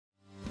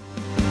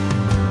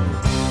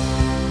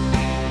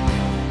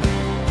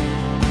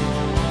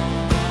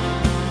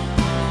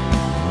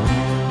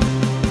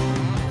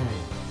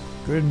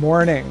Good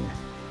morning.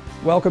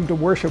 Welcome to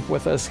worship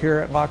with us here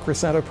at La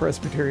Crescenta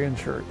Presbyterian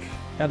Church,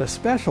 and a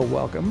special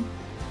welcome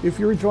if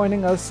you're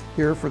joining us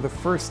here for the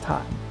first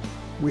time.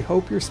 We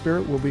hope your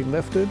spirit will be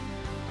lifted,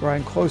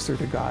 drawing closer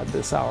to God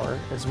this hour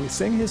as we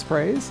sing His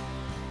praise,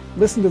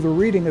 listen to the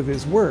reading of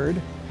His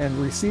Word, and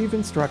receive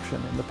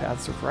instruction in the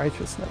paths of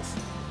righteousness.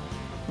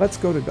 Let's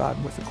go to God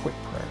with a quick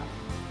prayer.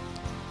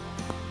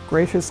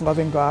 Gracious,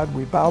 loving God,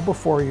 we bow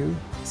before you,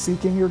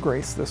 seeking your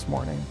grace this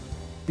morning.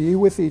 Be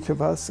with each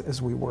of us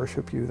as we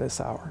worship you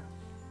this hour.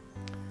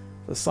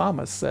 The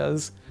psalmist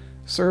says,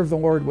 "Serve the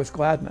Lord with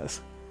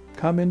gladness.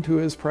 Come into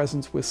his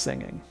presence with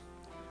singing."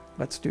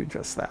 Let's do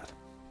just that.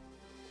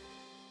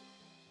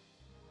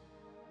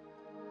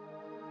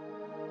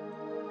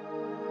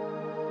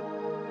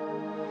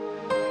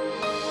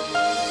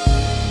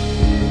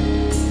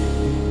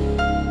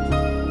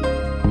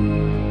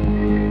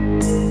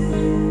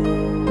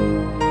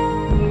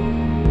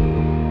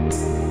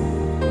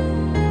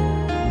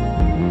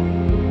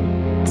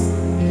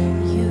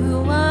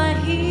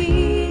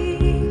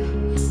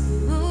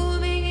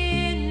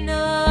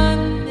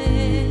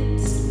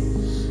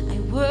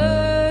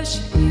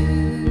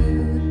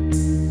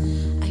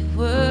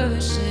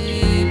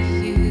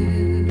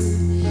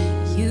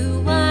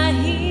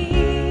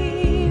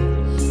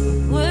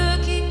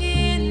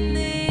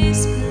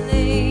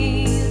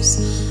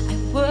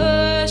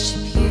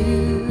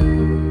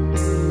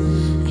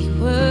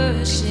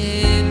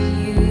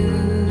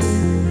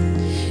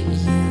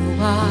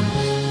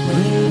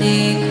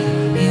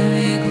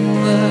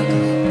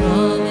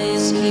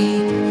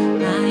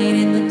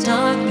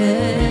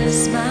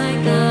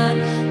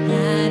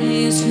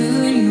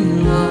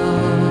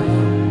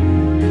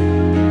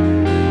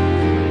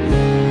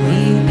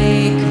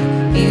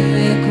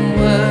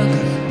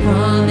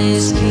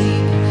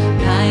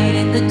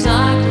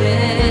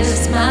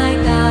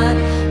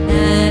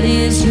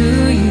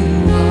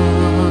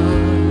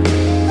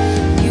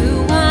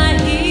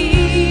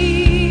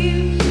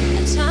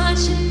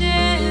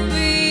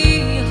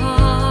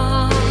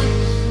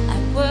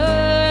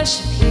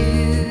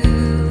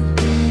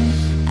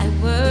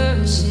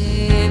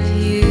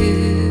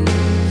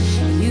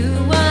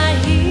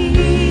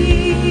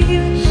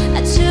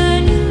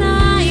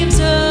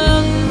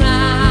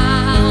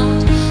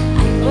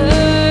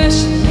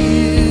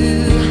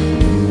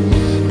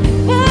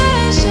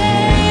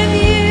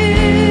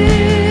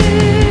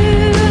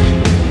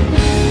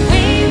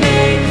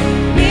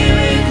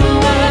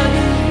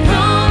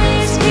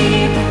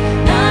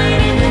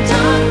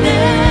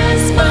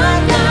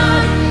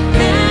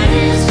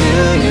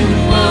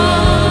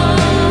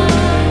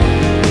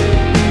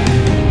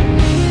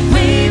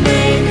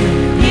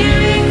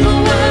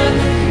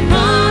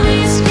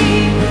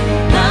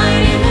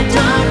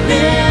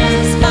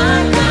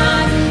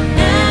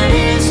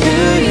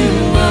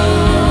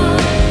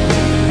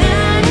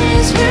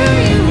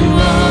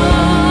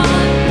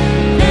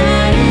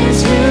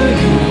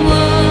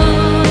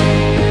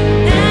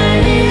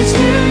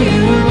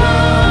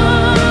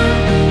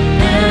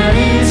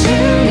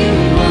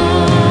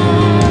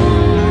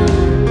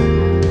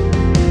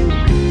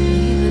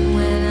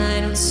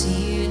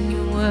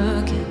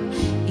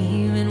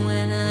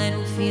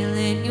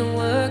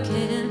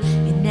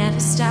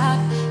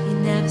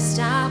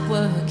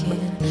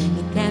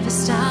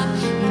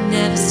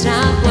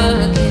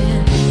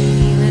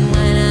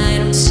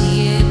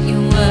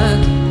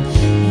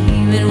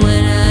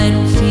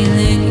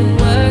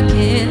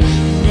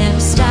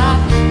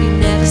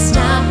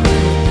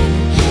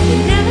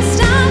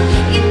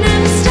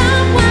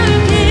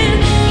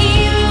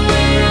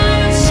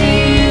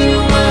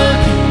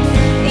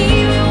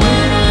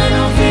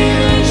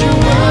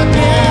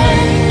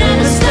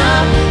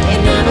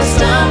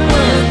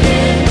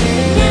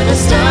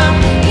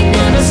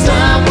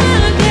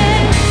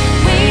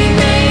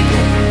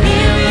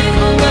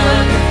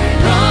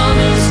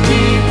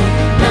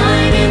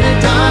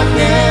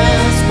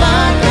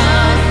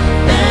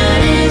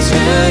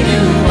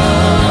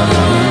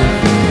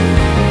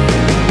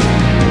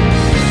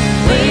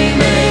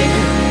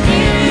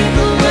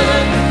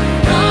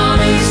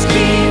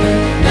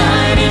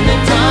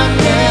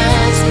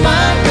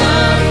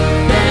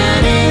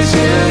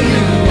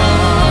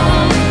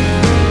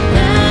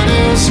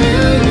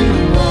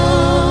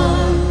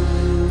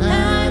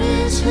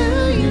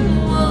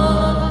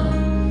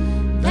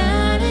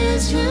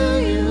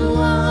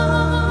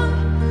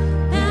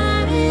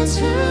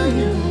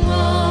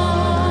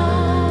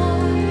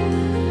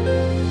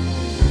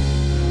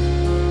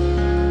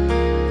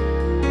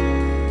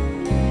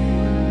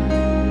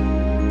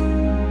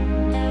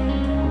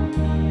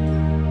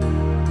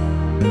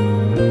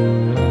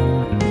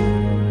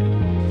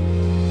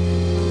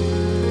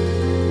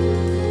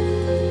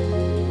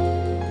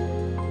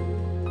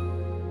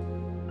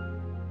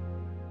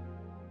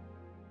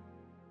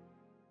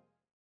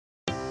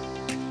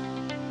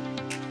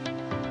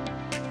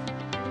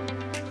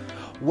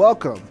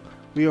 Welcome.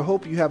 We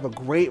hope you have a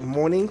great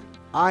morning.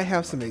 I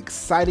have some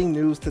exciting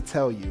news to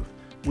tell you.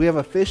 We have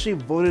officially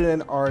voted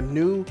in our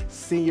new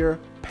senior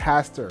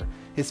pastor.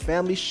 His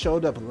family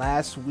showed up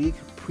last week,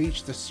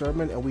 preached the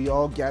sermon, and we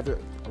all gathered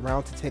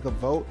around to take a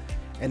vote.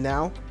 And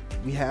now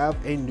we have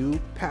a new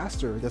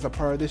pastor that's a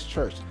part of this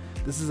church.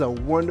 This is a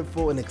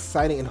wonderful and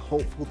exciting and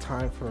hopeful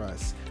time for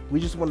us. We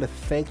just want to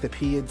thank the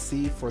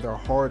PNC for their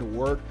hard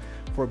work,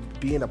 for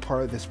being a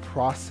part of this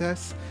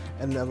process,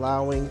 and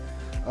allowing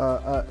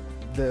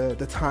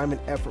the time and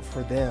effort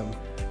for them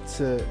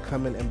to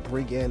come in and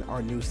bring in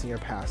our new senior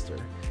pastor.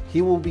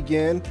 He will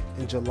begin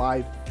in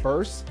July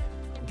 1st,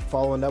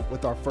 following up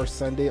with our first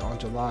Sunday on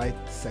July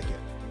 2nd.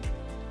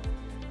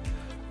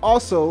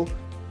 Also,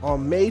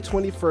 on May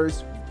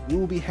 21st, we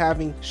will be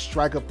having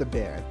Strike Up the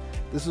Band.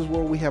 This is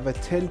where we have a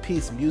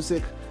 10-piece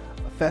music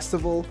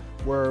festival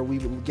where we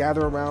will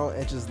gather around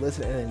and just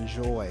listen and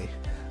enjoy.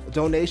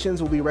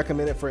 Donations will be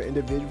recommended for an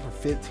individual for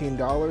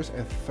 $15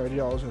 and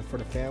 $30 for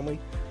the family.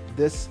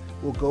 This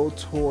will go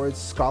towards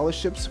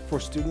scholarships for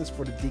students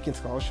for the Deacon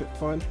Scholarship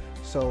Fund.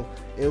 So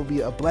it will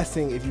be a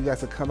blessing if you guys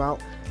could come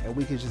out and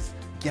we could just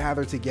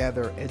gather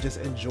together and just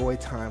enjoy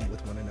time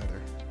with one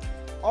another.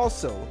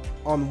 Also,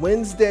 on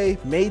Wednesday,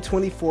 May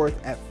 24th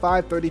at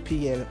 5:30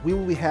 p.m., we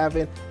will be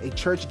having a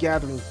church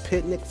gathering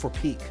picnic for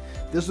Peak.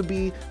 This will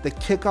be the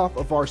kickoff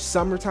of our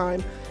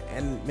summertime.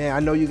 And man, I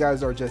know you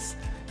guys are just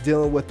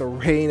dealing with the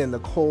rain and the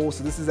cold,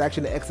 so this is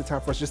actually an extra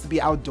time for us just to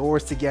be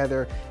outdoors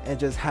together and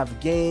just have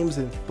games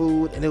and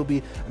food, and it'll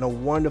be a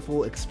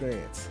wonderful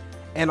experience.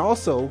 And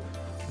also,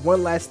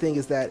 one last thing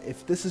is that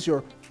if this is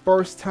your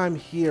first time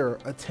here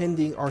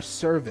attending our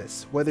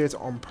service, whether it's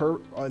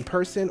in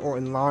person or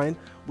online,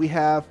 we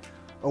have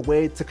a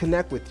way to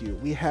connect with you.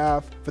 We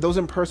have, for those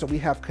in person, we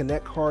have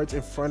connect cards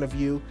in front of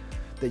you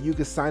that you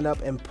can sign up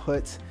and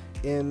put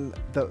in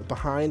the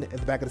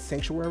back of the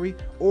sanctuary.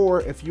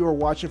 Or if you are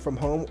watching from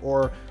home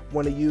or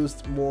want to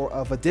use more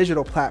of a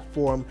digital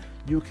platform,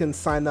 you can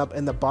sign up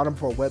in the bottom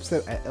of our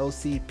website at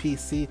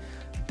lcpc.org.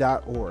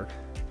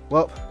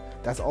 Well,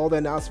 that's all the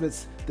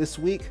announcements this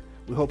week.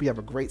 We hope you have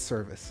a great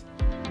service.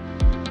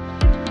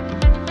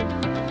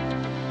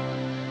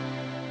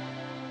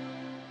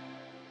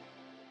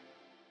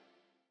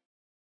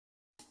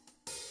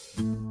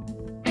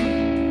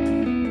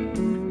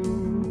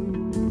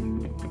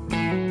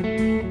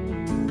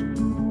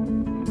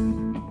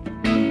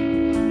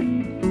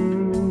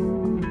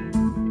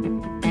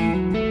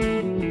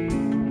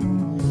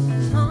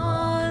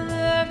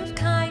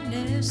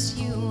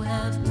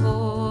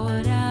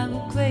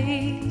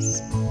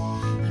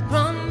 You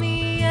brought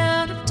me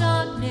out of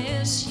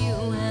darkness, you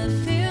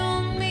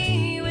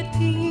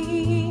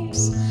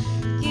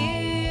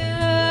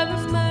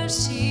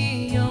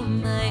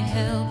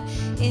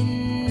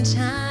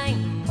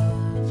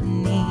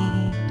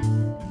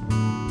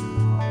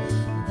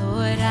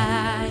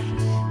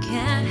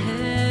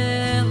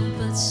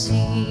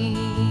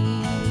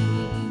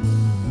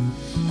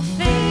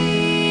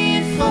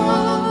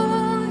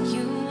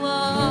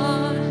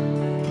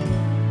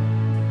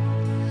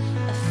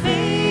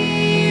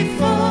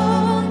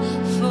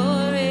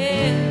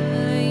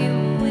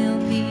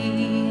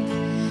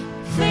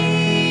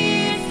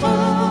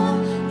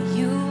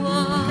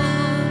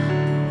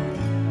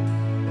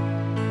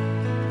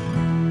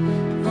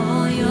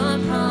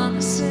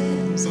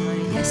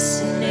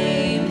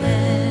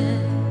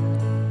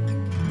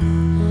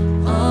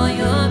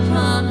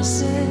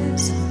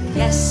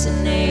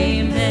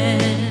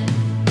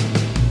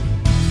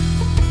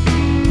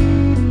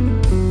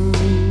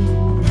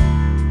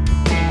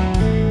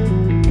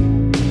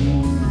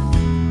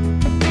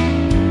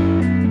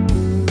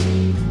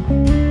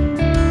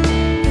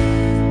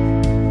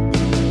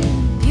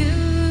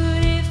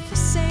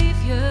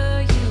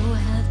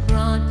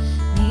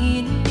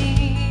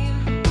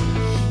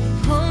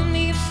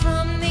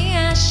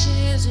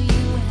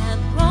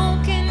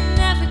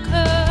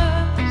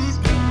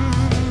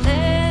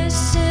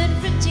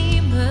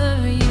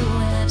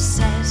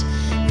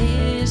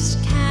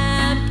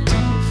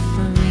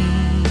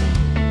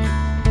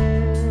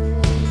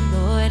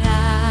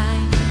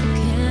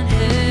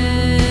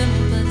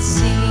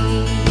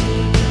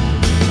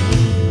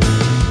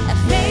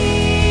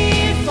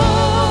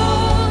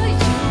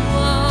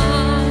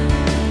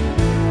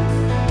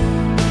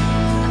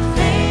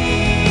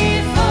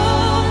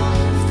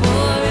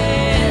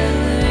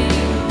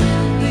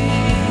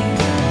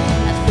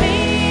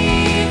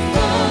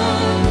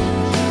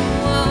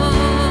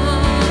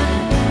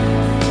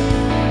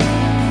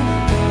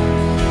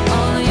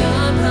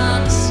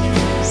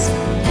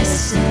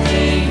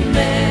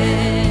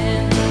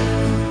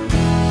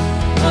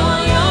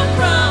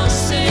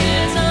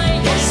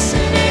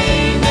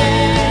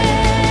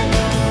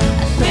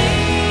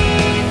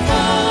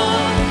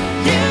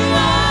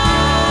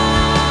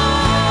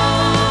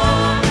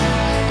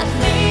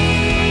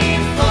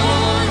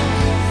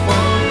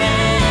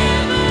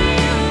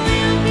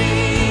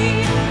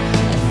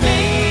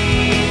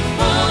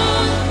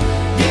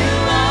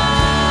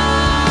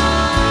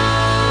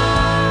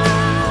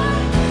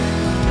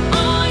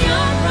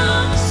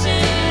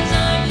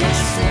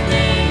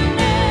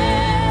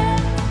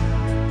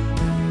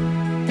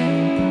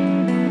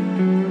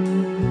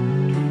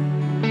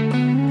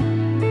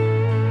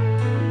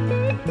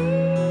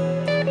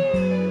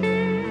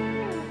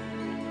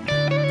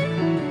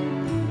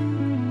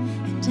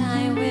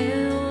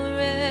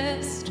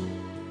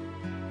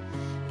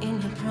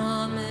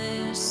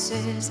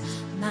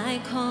My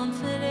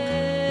confidence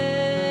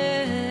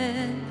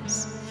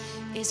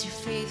is your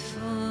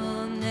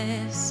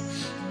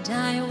faithfulness, and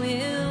I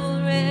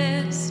will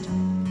rest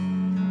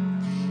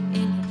in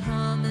your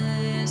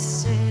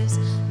promises.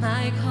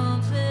 My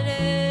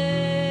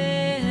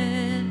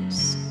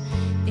confidence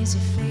is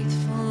your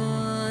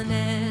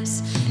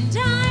faithfulness, and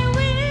I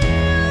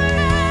will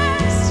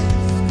rest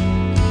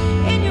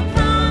in your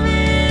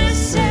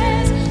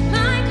promises.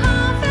 My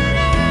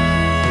confidence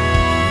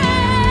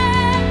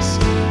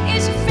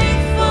is your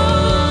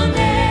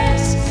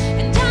faithfulness,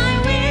 and I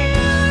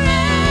will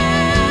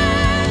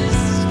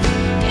rest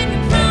in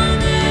your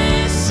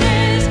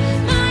promises.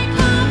 My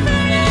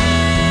confidence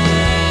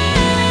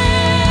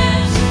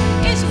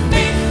is your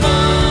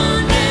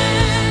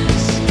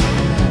faithfulness.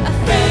 A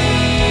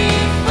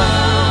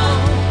faithful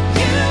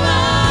you are,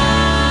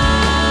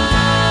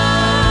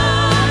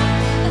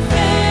 a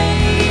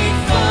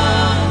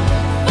faithful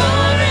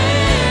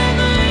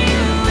forever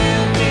you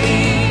will be,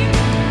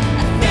 a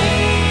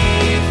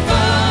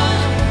faithful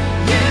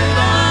you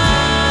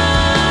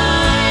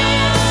are.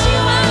 Yes, you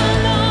are,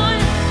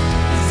 Lord,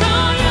 'cause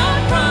all your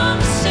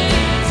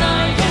promises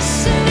are yes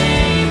and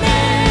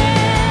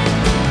amen.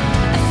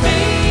 A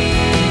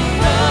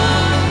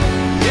faithful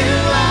you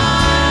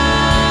are,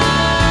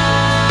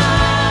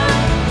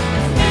 a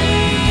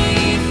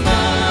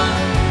faithful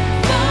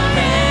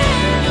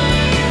forever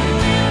you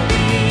will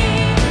be,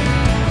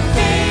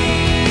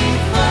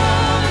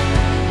 faithful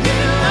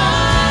you are.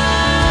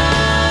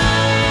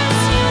 Yes,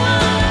 you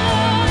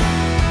are,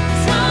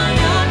 'cause all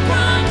your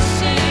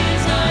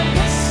promises are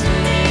yes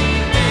and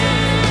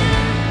amen.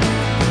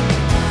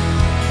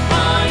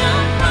 All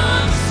your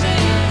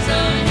promises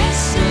are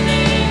yes and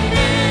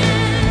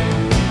amen.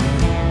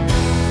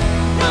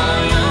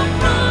 All your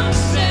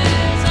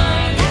promises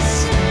are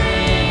yes and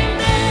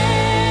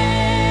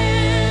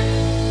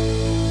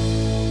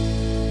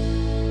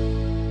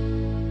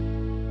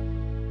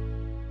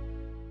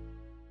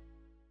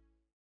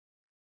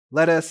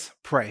Let us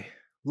pray.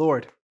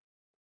 Lord,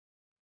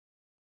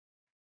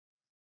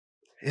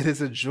 it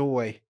is a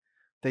joy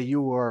that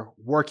you are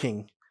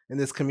working in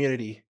this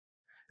community.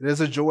 It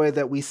is a joy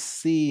that we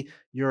see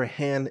your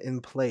hand in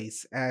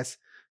place as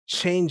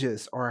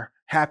changes are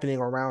happening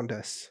around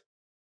us.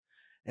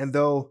 And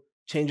though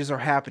changes are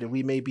happening,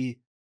 we may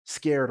be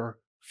scared or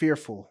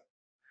fearful,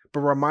 but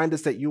remind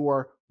us that you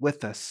are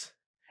with us.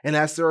 And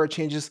as there are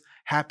changes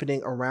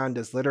happening around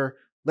us,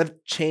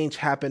 let change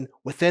happen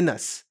within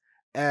us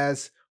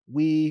as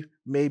we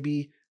may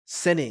be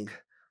sinning.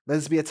 Let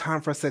this be a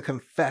time for us to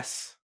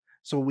confess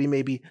so we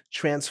may be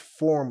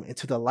transformed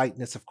into the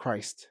likeness of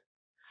Christ.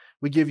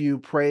 We give you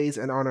praise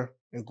and honor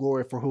and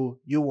glory for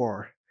who you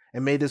are.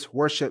 And may this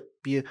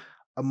worship be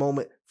a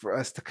moment for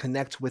us to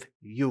connect with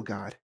you,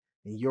 God,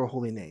 in your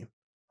holy name.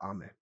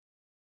 Amen.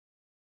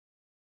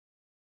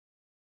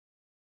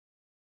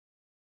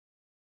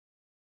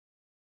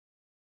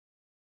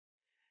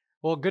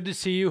 Well, good to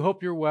see you.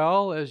 Hope you're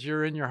well as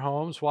you're in your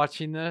homes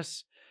watching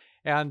this.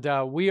 And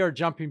we are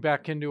jumping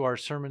back into our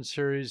sermon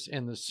series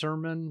in the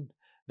sermon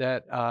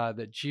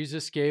that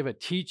Jesus gave, a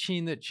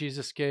teaching that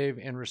Jesus gave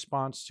in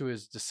response to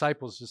his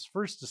disciples, his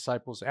first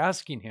disciples,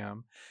 asking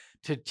him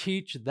to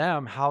teach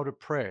them how to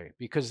pray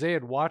because they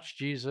had watched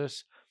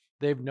Jesus.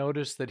 They've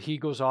noticed that he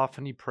goes off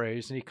and he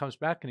prays and he comes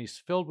back and he's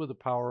filled with the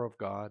power of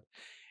God.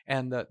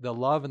 And the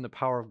love and the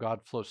power of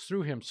God flows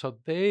through him. So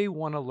they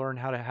want to learn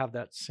how to have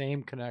that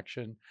same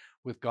connection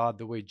with God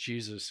the way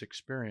Jesus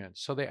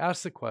experienced. So they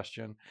ask the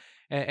question,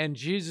 and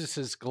Jesus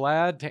is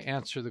glad to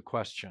answer the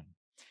question.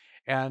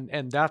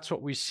 And that's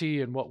what we see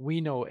in what we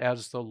know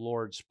as the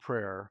Lord's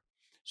Prayer.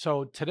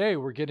 So today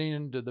we're getting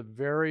into the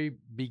very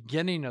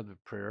beginning of the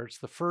prayer. It's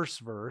the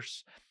first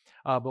verse.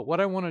 But what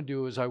I want to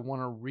do is I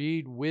want to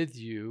read with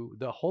you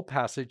the whole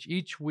passage.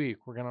 Each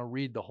week we're going to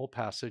read the whole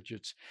passage.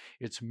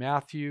 It's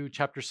Matthew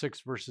chapter 6,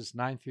 verses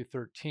 9 through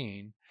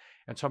 13.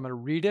 And so I'm going to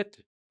read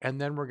it,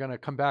 and then we're going to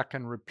come back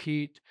and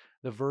repeat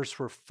the verse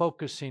we're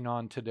focusing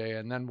on today,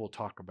 and then we'll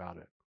talk about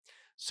it.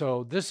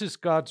 So this is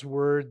God's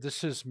word.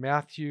 This is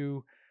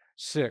Matthew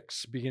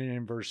 6, beginning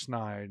in verse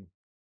 9.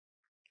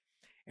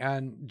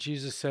 And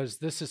Jesus says,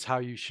 this is how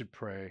you should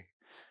pray.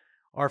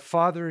 Our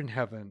Father in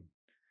heaven,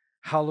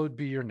 hallowed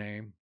be your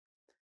name.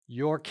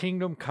 Your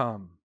kingdom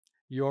come,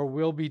 your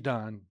will be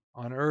done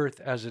on earth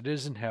as it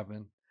is in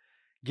heaven.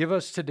 Give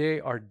us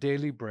today our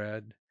daily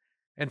bread,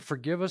 and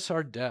forgive us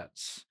our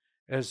debts,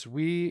 as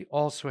we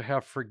also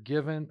have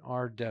forgiven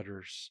our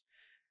debtors.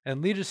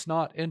 And lead us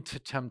not into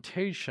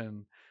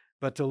temptation,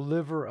 but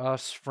deliver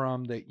us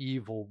from the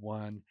evil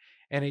one.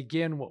 And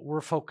again, what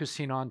we're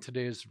focusing on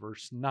today is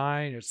verse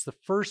 9. It's the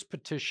first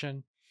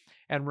petition.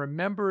 And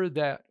remember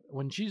that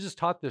when Jesus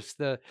taught this,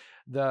 the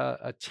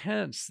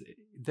tense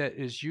that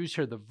is used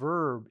here, the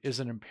verb, is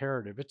an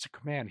imperative. It's a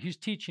command. He's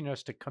teaching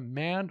us to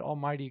command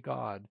Almighty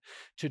God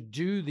to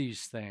do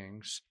these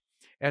things.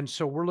 And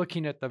so we're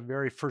looking at the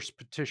very first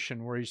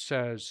petition where he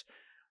says,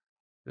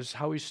 this is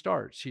how he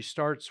starts. He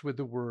starts with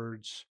the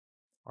words,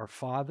 our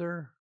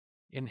Father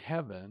in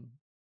heaven.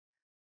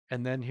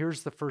 And then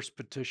here's the first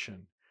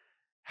petition.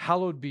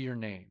 Hallowed be your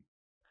name.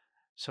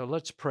 So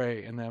let's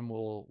pray, and then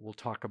we'll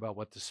talk about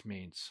what this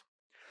means.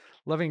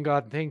 Loving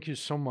God, thank you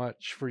so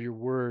much for your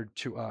word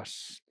to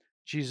us.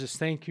 Jesus,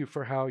 thank you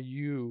for how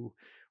you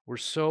were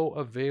so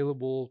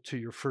available to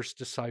your first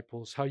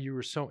disciples, how you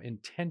were so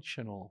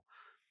intentional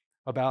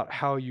about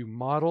how you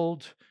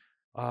modeled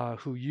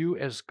who you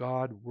as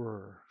God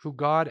were, who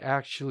God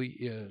actually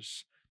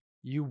is.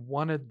 You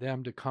wanted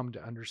them to come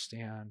to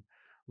understand,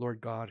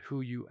 Lord God,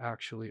 who you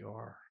actually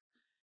are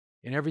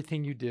in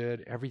everything you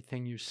did,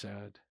 everything you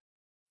said.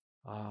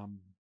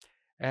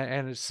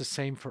 And it's the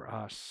same for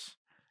us.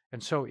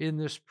 And so in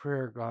this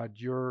prayer, God,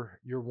 you are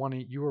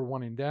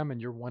wanting them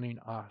and you're wanting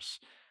us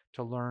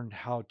to learn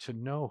how to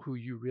know who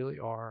you really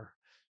are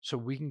so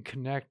we can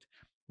connect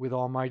with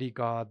Almighty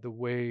God the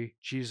way,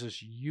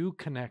 Jesus, you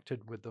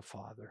connected with the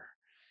Father.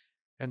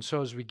 And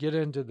so as we get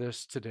into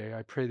this today,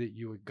 I pray that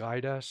you would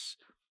guide us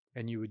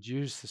and you would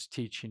use this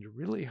teaching to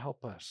really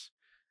help us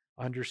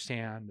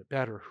understand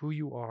better who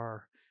you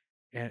are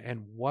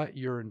and what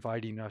you're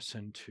inviting us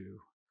into.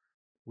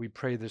 We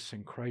pray this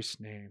in Christ's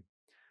name.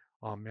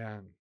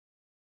 Amen.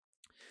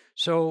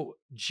 So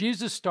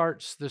Jesus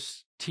starts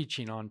this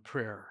teaching on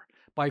prayer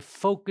by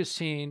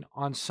focusing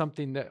on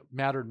something that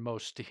mattered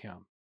most to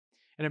him.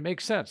 And it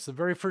makes sense. The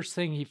very first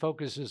thing he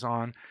focuses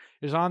on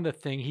is on the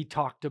thing he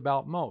talked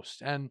about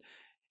most. And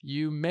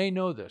you may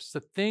know this. The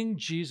thing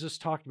Jesus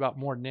talked about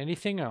more than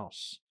anything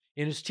else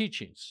in his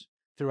teachings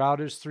throughout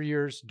his 3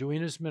 years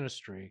doing his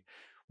ministry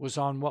was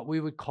on what we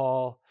would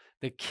call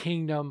the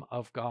kingdom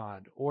of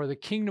God or the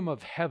kingdom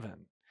of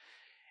heaven.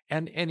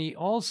 And he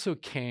also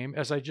came,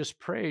 as I just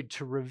prayed,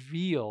 to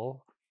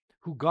reveal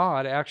who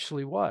God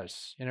actually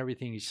was in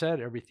everything he said,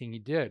 everything he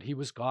did. He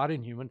was God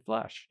in human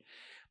flesh.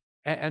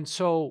 And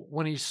so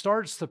when he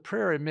starts the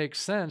prayer, it makes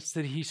sense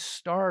that he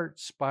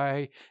starts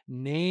by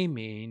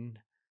naming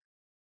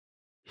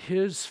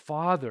his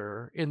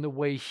Father in the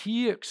way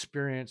he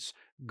experienced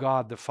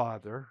God the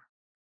Father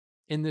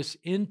in this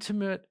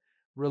intimate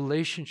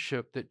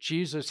relationship that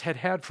Jesus had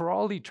had for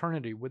all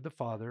eternity with the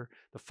Father,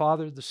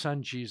 the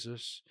Son,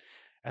 Jesus,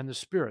 and the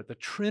Spirit, the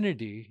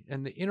Trinity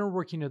and the inner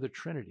working of the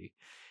Trinity.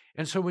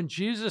 And so when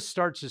Jesus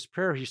starts his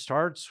prayer, he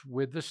starts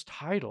with this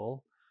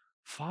title,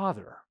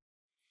 Father.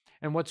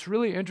 And what's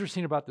really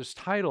interesting about this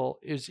title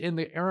is in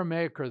the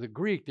Aramaic or the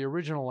Greek, the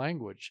original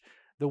language,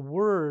 the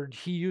word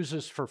he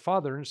uses for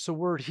Father, and it's the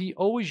word he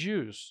always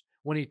used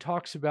when he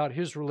talks about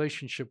his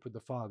relationship with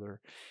the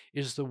Father,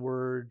 is the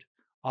word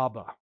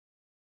Abba.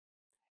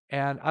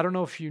 And I don't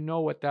know if you know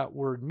what that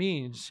word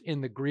means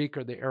in the Greek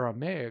or the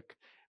Aramaic,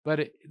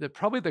 but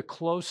probably the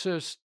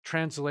closest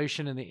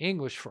translation in the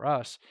English for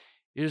us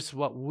is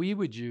what we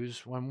would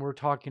use when we're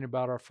talking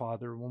about our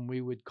Father, when we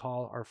would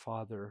call our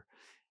Father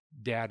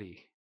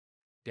Daddy.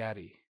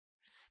 Daddy.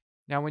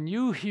 Now, when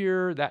you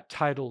hear that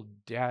title,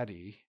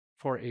 Daddy,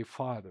 for a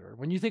father,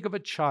 when you think of a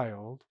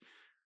child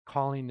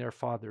calling their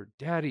father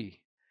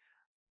Daddy,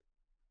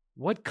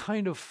 what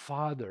kind of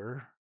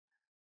father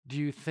do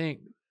you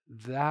think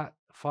that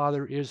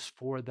father is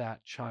for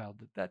that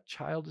child? That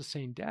child is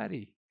saying,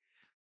 Daddy.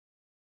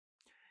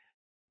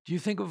 Do you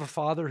think of a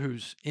father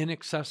who's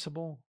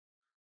inaccessible,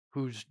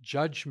 who's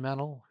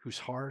judgmental, who's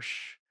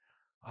harsh,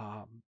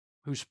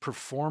 who's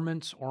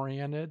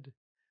performance-oriented,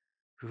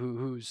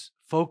 who's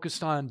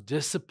focused on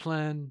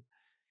discipline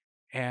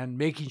and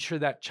making sure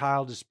that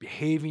child is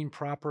behaving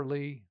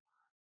properly?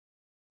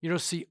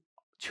 See,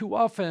 too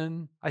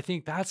often, I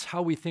think that's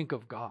how we think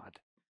of God.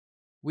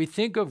 We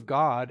think of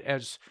God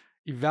as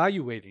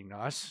evaluating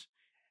us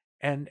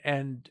and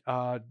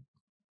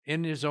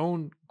in his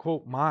own,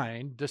 quote,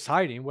 mind,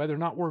 deciding whether or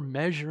not we're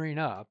measuring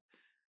up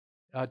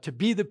to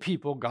be the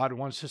people God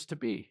wants us to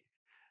be.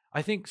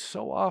 I think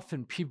so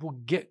often people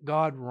get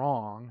God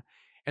wrong.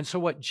 And so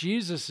what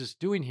Jesus is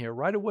doing here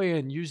right away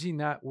and using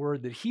that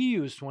word that he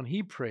used when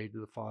he prayed to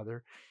the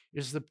Father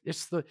is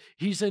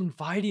he's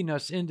inviting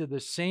us into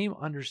the same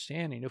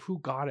understanding of who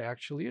God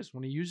actually is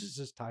when he uses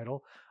this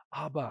title,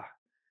 Abba,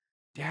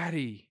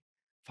 Daddy,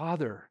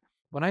 Father.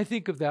 When I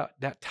think of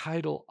that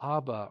title,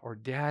 Abba or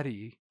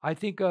Daddy, I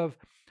think of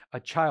a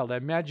child. I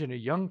imagine a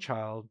young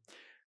child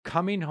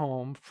coming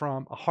home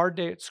from a hard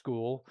day at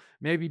school,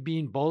 maybe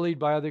being bullied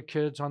by other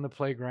kids on the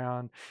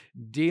playground,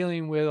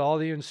 dealing with all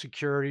the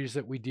insecurities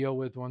that we deal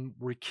with when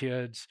we're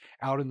kids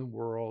out in the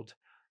world,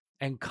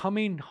 and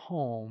coming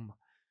home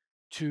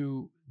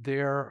to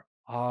their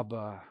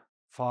Abba,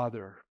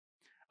 Father,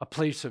 a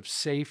place of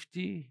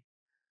safety,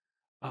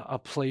 a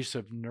place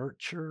of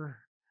nurture,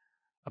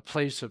 a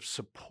place of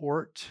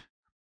support,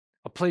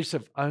 a place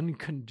of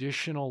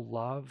unconditional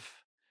love,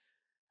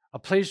 a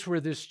place where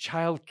this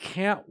child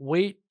can't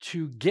wait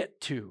to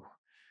get to,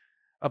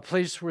 a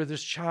place where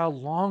this child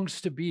longs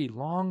to be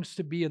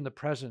in the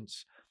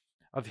presence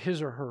of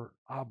his or her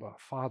Abba,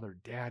 Father,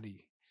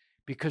 Daddy,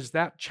 because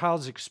that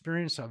child's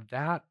experience of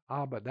that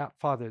Abba, that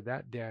Father,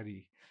 that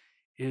Daddy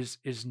is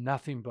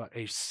nothing but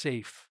a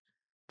safe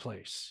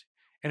place.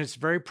 And it's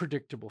very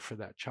predictable for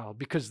that child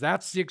because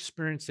that's the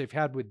experience they've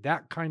had with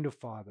that kind of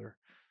father,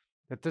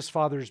 that this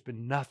father has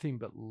been nothing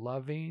but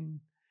loving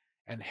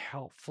and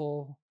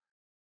helpful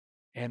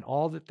and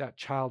all that that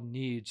child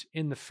needs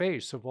in the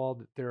face of all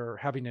that they're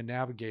having to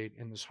navigate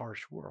in this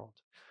harsh world.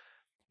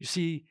 You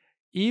see,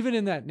 even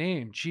in that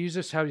name,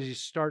 Jesus, how he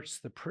starts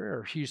the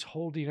prayer, he's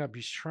holding up,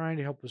 he's trying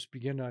to help us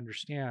begin to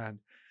understand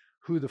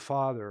who the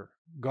Father,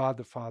 God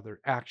the Father,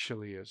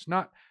 actually is,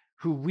 not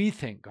who we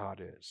think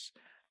God is.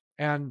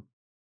 And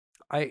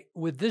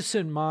with this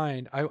in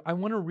mind, I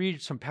want to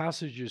read some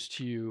passages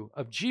to you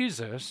of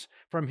Jesus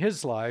from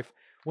his life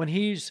when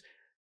he's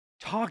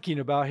talking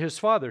about his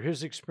father,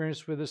 his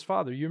experience with his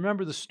father. You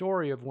remember the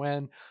story of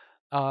when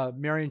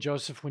Mary and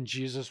Joseph, when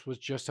Jesus was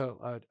just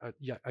a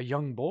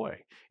young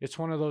boy. It's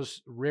one of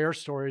those rare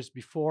stories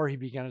before he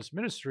began his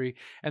ministry,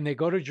 and they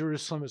go to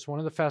Jerusalem. It's one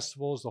of the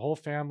festivals. The whole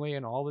family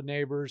and all the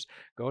neighbors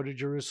go to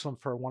Jerusalem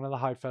for one of the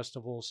high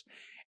festivals,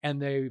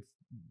 and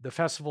the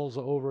festival's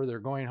over. They're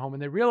going home,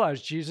 and they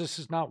realize Jesus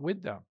is not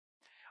with them,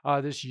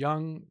 this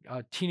young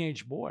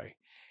teenage boy.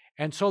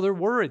 And so they're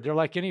worried. They're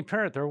like any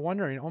parent. They're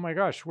wondering, oh my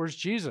gosh, where's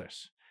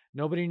Jesus?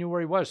 Nobody knew where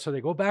he was. So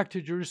they go back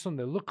to Jerusalem.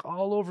 They look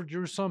all over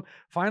Jerusalem.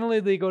 Finally,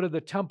 they go to the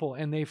temple,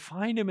 and they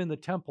find him in the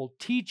temple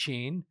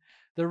teaching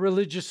the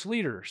religious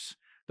leaders,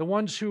 the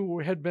ones who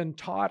had been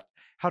taught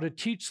how to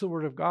teach the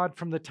word of God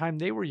from the time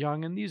they were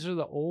young. And these are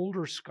the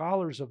older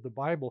scholars of the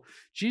Bible.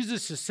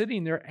 Jesus is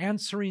sitting there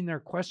answering their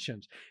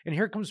questions. And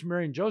here comes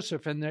Mary and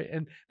Joseph,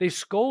 and they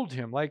scold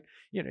him. Like,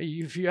 you know,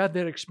 if you had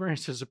that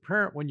experience as a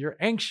parent when you're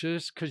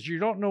anxious because you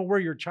don't know where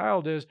your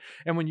child is,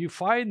 and when you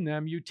find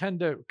them, you tend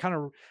to kind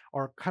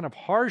of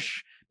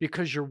harsh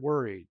because you're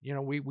worried. You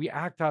know, we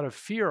act out of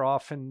fear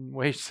often in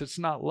ways that's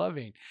not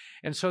loving.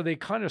 And so they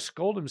kind of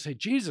scold him and say,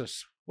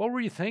 Jesus, what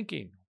were you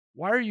thinking?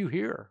 Why are you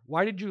here?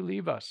 Why did you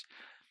leave us?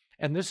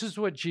 And this is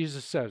what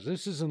Jesus says.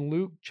 This is in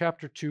Luke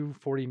chapter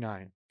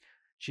 2:49.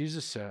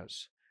 Jesus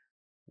says,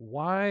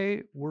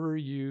 why were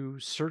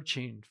you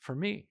searching for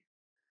me?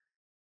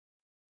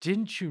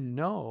 Didn't you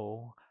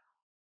know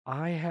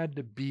I had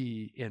to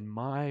be in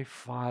my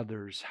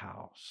Father's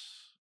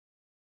house?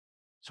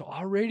 So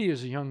already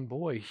as a young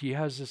boy, he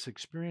has this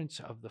experience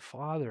of the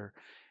Father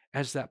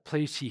as that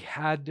place he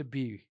had to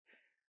be.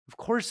 Of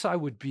course I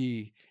would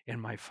be in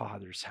my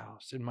Father's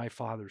house, in my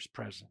Father's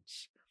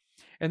presence.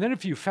 And then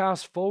if you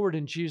fast forward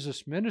in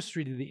Jesus'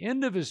 ministry to the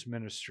end of his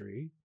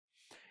ministry,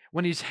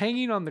 when he's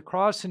hanging on the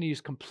cross and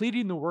he's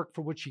completing the work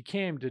for which he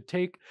came to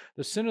take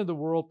the sin of the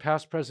world,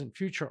 past, present,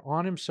 future,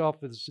 on himself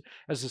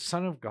as the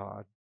Son of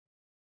God,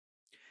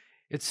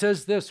 it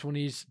says this, when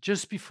he's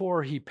just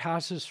before he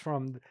passes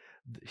from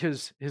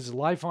his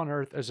life on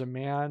earth as a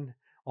man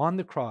on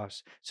the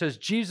cross, it says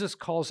Jesus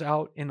calls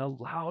out in a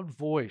loud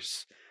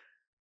voice,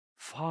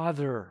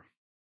 Father.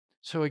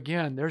 So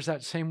again, there's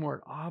that same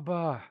word,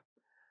 Abba.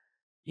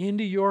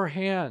 Into your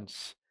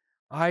hands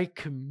I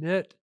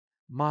commit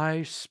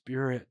my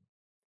spirit.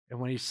 And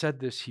when he said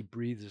this, he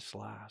breathed his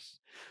last.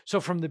 So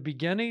from the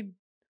beginning,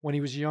 when he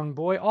was a young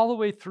boy, all the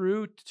way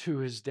through to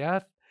his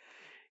death,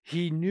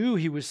 he knew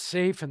he was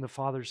safe in the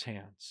Father's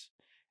hands.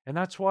 And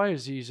that's why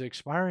as he's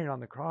expiring on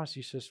the cross,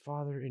 he says,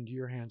 Father, into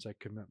your hands I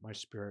commit my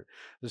spirit,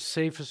 the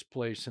safest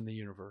place in the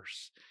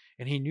universe.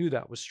 And he knew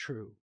that was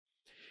true.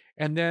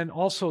 And then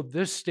also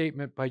this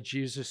statement by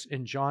Jesus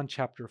in John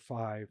chapter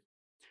 5,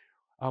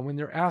 when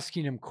they're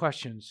asking him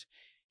questions,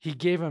 he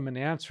gave him an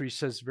answer. He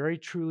says, very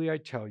truly I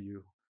tell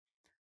you,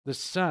 the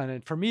Son,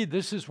 and for me,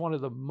 this is one of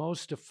the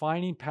most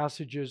defining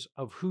passages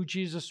of who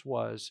Jesus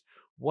was,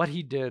 what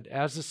he did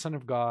as the Son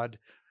of God,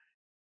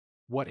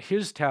 what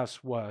his task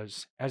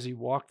was as he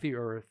walked the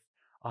earth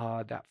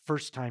that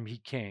first time he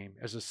came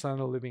as a Son of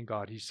the living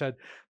God. He said,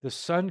 the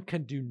Son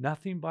can do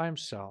nothing by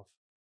himself.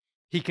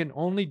 He can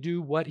only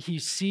do what he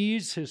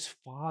sees his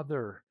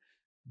Father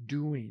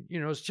doing.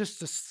 You know, it's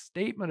just a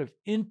statement of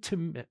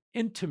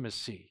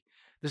intimacy,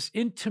 this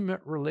intimate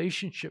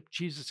relationship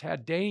Jesus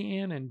had day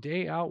in and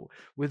day out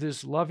with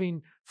his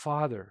loving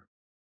Father.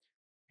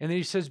 And then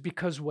he says,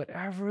 because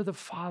whatever the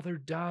Father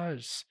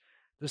does,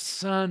 the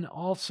Son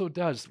also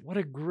does. What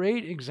a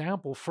great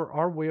example for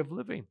our way of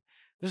living.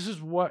 This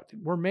is what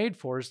we're made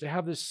for, is to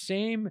have this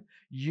same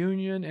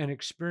union and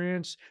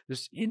experience,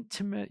 this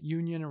intimate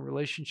union and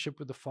relationship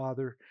with the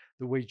Father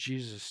the way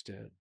Jesus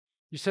did.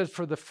 He says,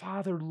 for the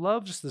Father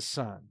loves the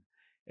Son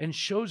and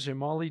shows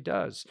him all he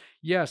does.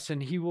 Yes,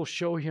 and he will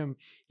show him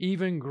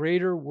even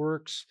greater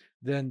works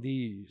than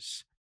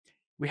these.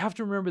 We have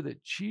to remember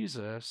that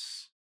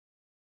Jesus,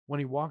 when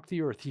he walked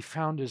the earth, he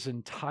found his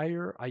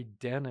entire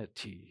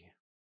identity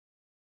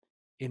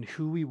in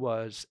who he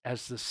was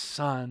as the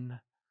Son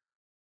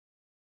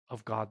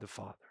of God the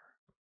Father.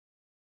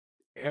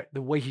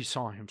 The way he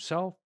saw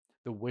himself,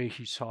 the way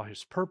he saw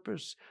his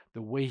purpose,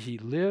 the way he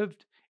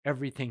lived,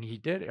 everything he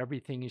did,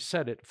 everything he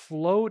said, it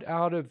flowed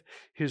out of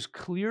his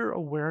clear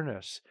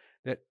awareness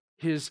that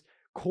his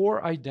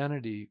core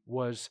identity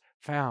was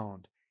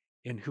found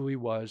in who he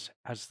was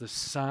as the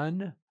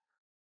Son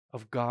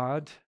of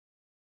God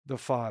the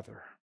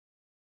Father.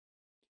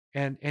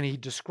 And he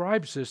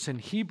describes this in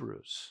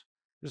Hebrews.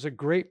 There's a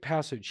great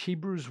passage,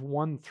 Hebrews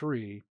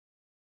 1:3.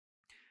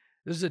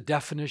 This is a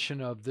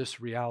definition of this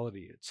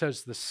reality. It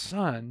says the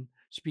Son,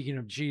 speaking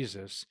of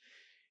Jesus,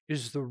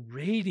 is the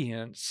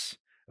radiance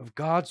of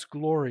God's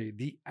glory,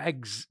 the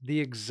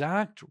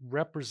exact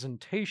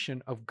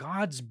representation of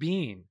God's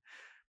being.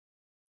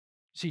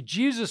 See,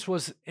 Jesus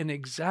was an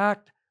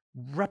exact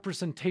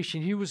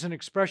representation. He was an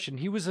expression.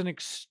 He was an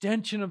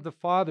extension of the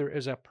Father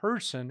as a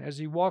person as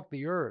he walked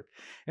the earth.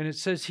 And it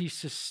says he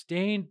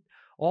sustained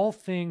all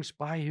things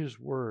by his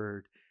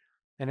word.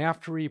 And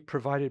after he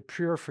provided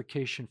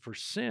purification for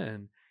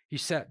sin, he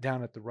sat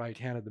down at the right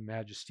hand of the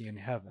Majesty in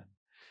heaven.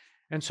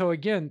 And so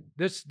again,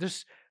 this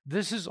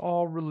is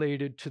all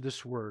related to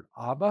this word,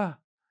 Abba.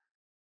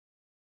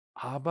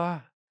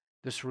 Abba,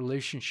 this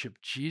relationship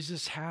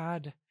Jesus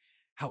had,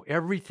 how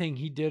everything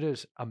he did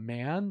as a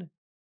man,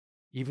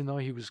 even though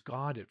he was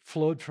God, it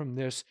flowed from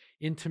this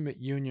intimate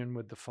union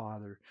with the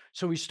Father.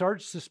 So he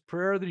starts this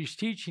prayer that he's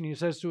teaching. He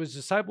says to his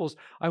disciples,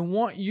 I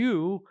want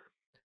you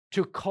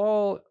to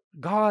call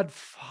God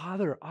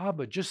Father,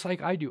 Abba, just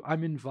like I do.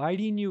 I'm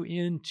inviting you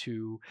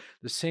into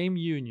the same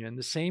union,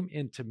 the same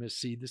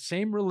intimacy, the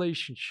same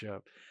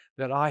relationship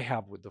that I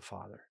have with the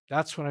Father.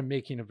 That's what I'm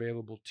making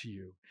available to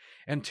you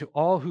and to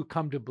all who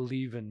come to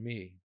believe in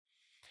me.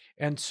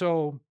 And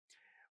so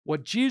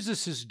what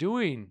Jesus is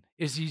doing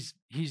is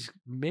he's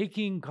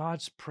making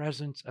God's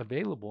presence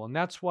available. And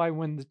that's why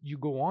when you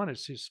go on, it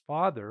says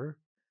Father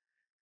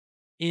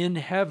in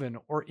heaven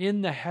or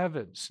in the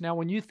heavens. Now,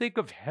 when you think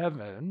of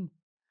heaven,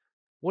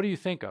 what do you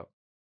think of?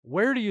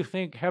 Where do you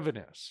think heaven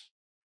is?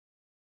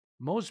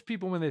 Most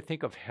people, when they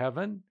think of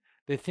heaven,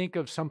 they think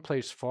of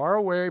someplace far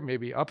away,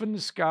 maybe up in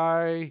the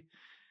sky,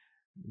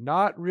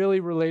 not really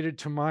related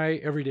to my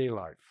everyday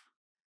life.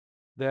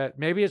 That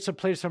maybe it's a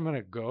place I'm going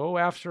to go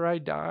after I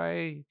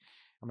die.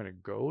 I'm going to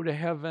go to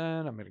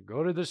heaven. I'm going to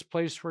go to this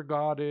place where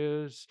God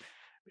is.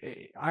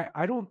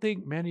 I don't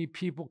think many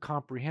people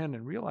comprehend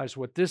and realize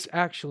what this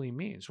actually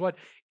means. What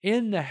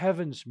in the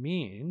heavens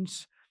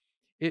means,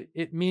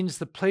 it means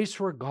the place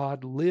where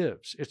God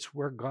lives. It's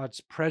where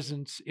God's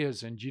presence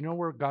is. And do you know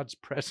where God's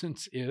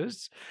presence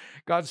is?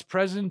 God's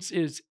presence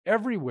is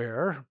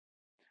everywhere,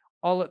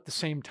 all at the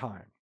same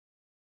time.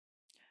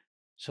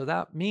 So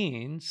that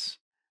means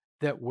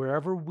that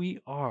wherever we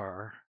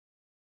are,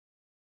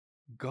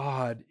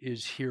 God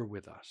is here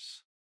with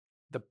us.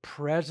 The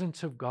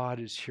presence of God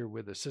is here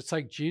with us. It's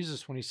like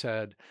Jesus when he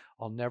said,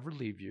 I'll never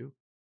leave you.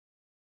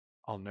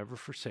 I'll never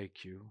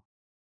forsake you.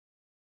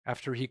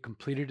 After he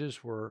completed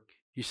his work,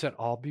 he said,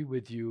 I'll be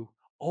with you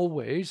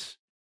always,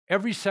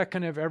 every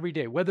second of every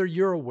day, whether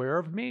you're aware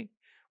of me,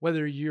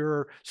 whether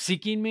you're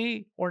seeking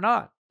me or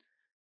not.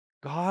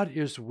 God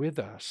is with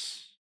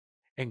us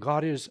and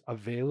God is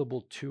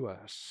available to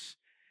us.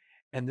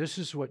 And this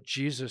is what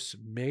Jesus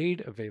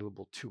made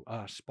available to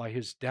us by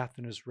his death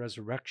and his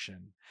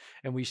resurrection.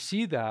 And we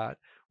see that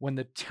when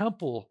the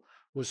temple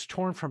was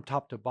torn from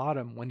top to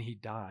bottom when he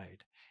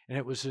died. And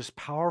it was this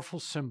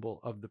powerful symbol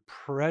of the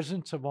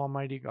presence of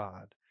Almighty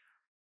God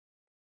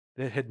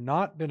that had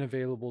not been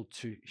available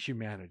to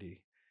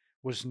humanity,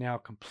 was now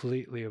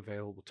completely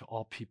available to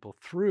all people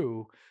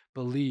through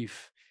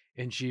belief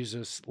in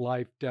Jesus'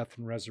 life, death,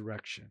 and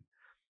resurrection.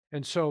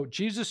 And so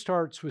Jesus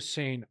starts with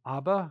saying,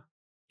 Abba,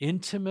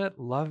 intimate,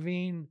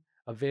 loving,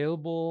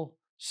 available,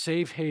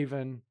 safe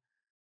haven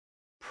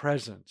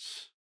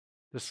presence,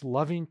 this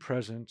loving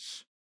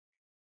presence.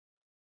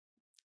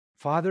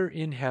 Father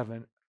in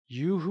heaven,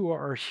 you who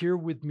are here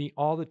with me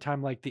all the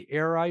time, like the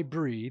air I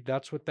breathe,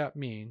 that's what that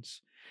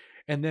means.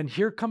 And then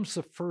here comes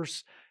the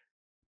first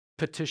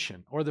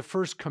petition or the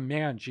first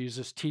command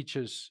Jesus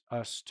teaches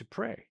us to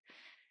pray.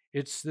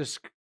 It's this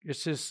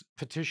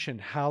petition,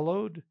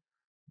 hallowed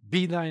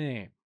be thy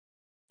name.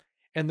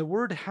 And the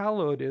word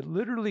hallowed, it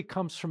literally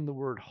comes from the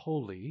word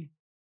holy,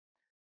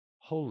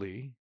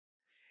 holy.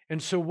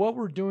 And so what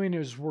we're doing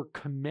is we're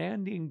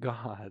commanding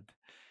God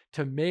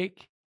to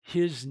make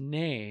his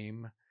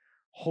name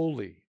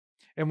holy.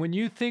 And when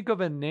you think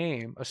of a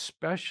name,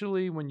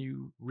 especially when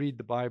you read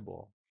the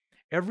Bible,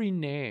 every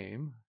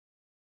name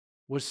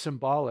was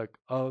symbolic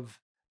of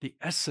the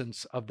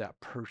essence of that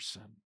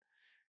person.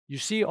 You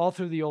see, all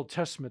through the Old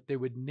Testament, they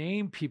would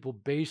name people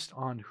based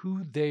on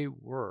who they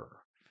were.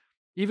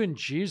 Even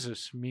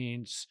Jesus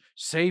means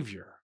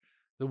Savior,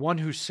 the one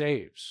who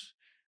saves.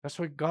 That's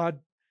why God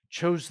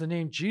chose the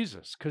name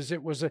Jesus, because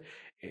it was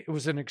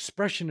an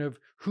expression of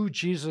who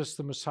Jesus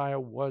the Messiah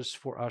was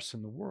for us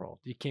in the world.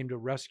 He came to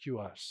rescue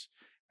us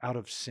out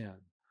of sin.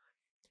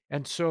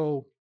 And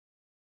so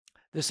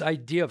this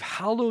idea of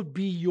hallowed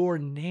be your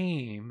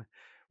name,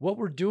 what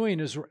we're doing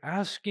is we're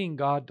asking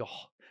God to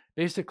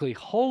basically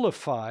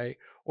holify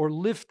or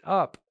lift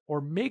up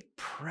or make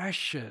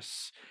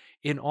precious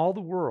in all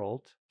the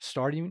world,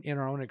 starting in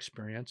our own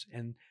experience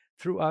and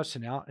through us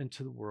and out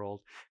into the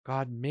world.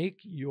 God, make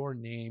your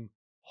name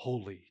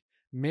holy.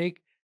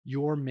 Make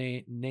your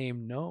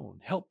name known.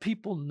 Help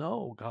people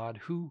know, God,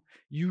 who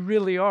you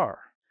really are,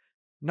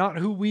 not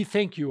who we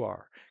think you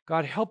are.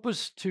 God, help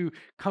us to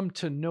come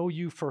to know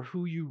you for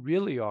who you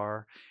really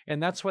are.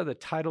 And that's why the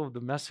title of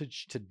the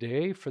message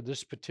today for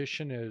this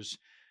petition is,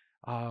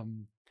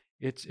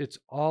 it's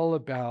all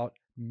about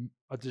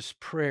this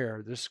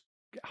prayer, this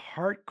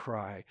heart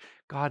cry.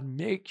 God,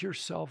 make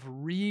yourself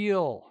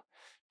real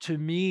to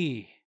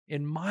me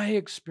in my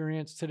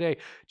experience today.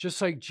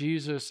 Just like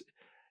Jesus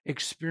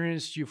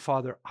experienced you,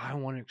 Father, I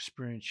want to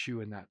experience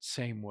you in that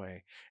same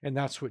way. And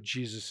that's what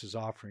Jesus is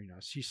offering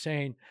us. He's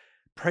saying,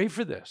 pray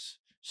for this,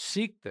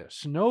 seek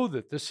this, know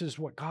that this is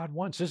what God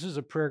wants. This is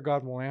a prayer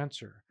God will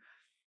answer.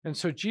 And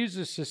so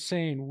Jesus is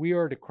saying we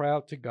are to cry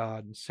out to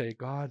God and say,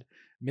 God,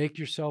 make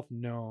yourself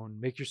known,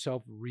 make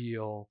yourself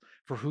real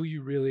for who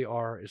you really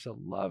are as a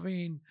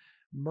loving,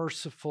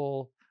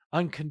 merciful,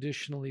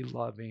 unconditionally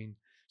loving,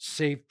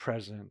 safe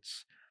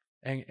presence.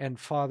 And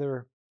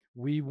Father,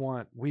 we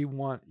want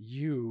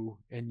you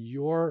and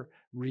your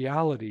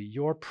reality,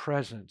 your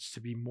presence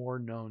to be more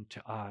known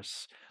to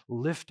us.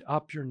 Lift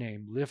up your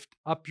name, lift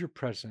up your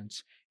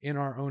presence in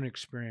our own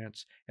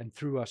experience and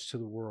through us to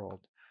the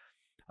world.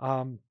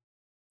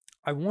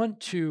 I want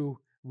to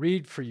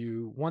read for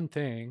you one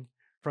thing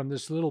from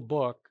this little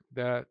book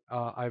that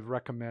I've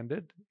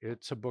recommended.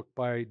 It's a book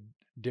by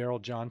Darrell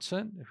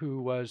Johnson,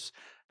 who was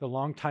the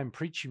longtime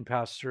preaching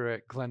pastor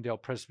at Glendale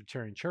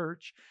Presbyterian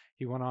Church.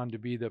 He went on to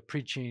be the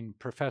preaching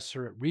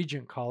professor at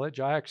Regent College.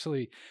 I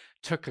actually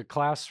took a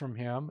class from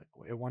him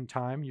at one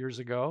time years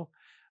ago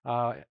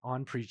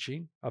on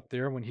preaching up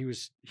there when he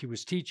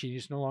was teaching.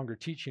 He's no longer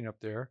teaching up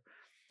there.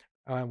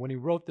 When he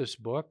wrote this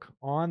book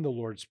on the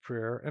Lord's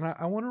Prayer. And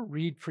I want to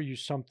read for you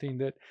something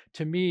that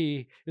to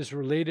me is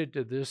related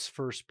to this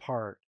first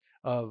part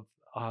of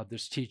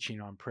this teaching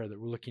on prayer that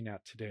we're looking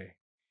at today.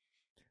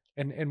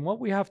 And what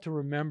we have to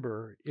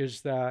remember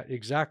is that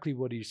exactly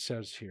what he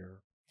says here.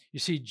 You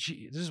see,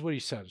 this is what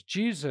he says.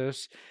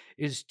 Jesus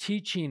is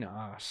teaching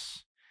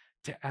us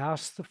to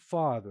ask the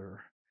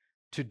Father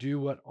to do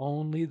what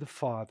only the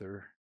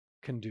Father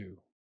can do.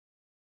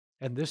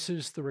 And this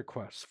is the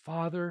request.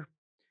 Father,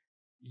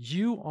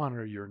 you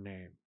honor your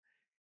name.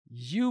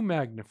 You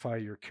magnify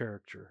your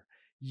character.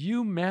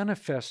 You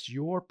manifest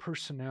your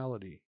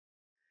personality.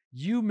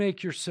 You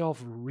make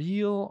yourself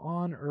real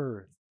on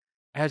earth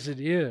as it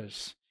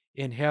is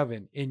in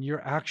heaven, in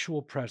your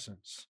actual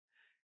presence.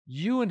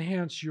 You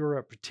enhance your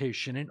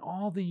reputation in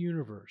all the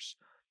universe.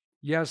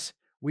 Yes,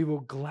 we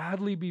will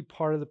gladly be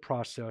part of the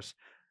process,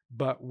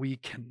 but we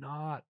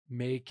cannot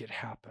make it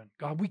happen.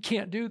 God, we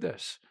can't do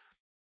this.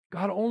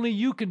 God, only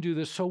you can do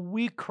this, so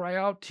we cry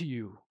out to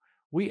you.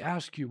 We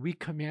ask you, we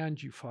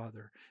command you,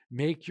 Father,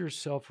 make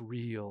yourself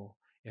real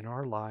in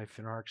our life,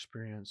 in our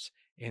experience,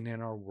 and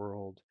in our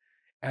world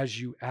as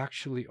you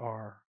actually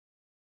are.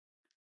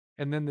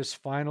 And then this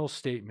final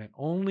statement,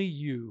 only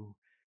you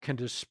can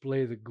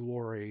display the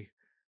glory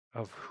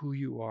of who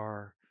you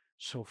are.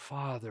 So,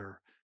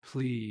 Father,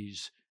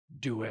 please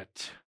do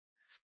it.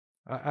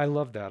 I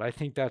love that. I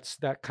think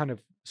that kind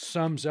of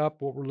sums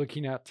up what we're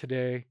looking at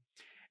today.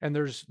 And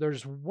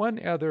there's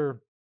one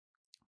other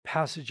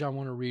passage I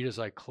want to read as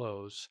I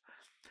close.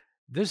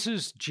 This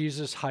is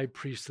Jesus' high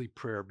priestly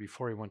prayer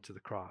before he went to the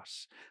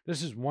cross.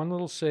 This is one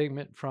little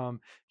segment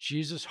from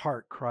Jesus'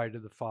 heart cry to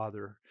the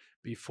Father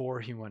before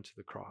he went to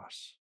the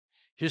cross.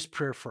 His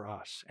prayer for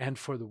us and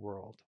for the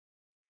world.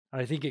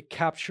 And I think it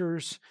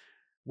captures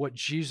what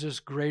Jesus'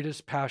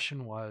 greatest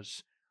passion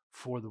was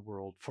for the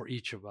world, for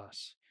each of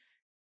us.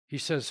 He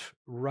says,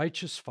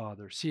 righteous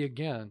Father. See,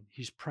 again,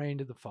 he's praying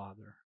to the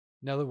Father.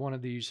 Another one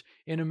of these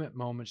intimate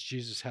moments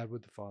Jesus had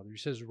with the Father. He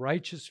says,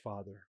 righteous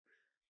Father,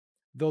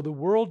 though the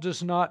world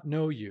does not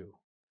know you,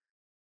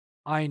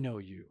 I know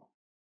you.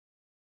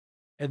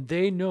 And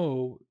they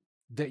know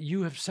that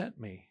you have sent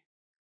me.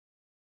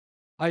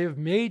 I have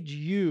made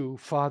you,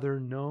 Father,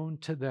 known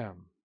to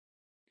them.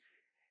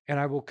 And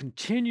I will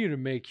continue to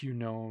make you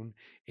known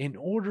in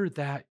order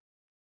that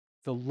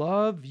the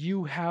love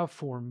you have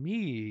for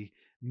me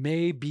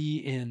may be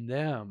in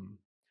them,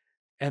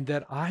 and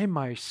that I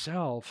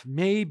myself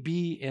may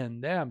be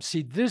in them.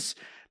 See, this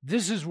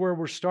is where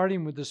we're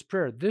starting with this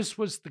prayer. This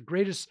was the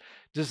greatest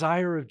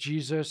desire of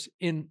Jesus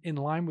in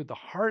line with the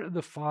heart of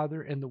the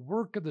Father and the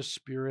work of the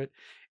Spirit.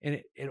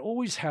 And it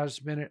always has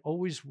been, it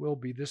always will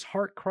be, this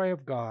heart cry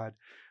of God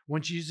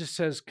when Jesus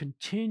says,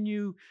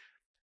 continue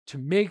to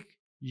make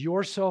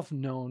yourself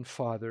known,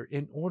 Father,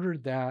 in order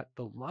that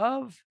the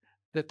love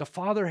that the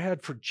Father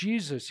had for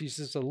Jesus, he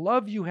says, the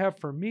love you have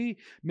for me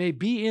may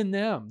be in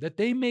them, that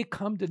they may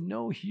come to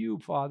know you,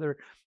 Father,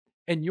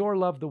 and your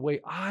love the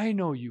way I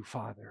know you,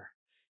 Father.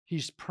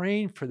 He's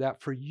praying for that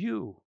for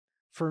you,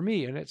 for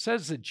me. And it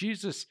says that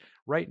Jesus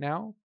right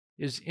now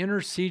is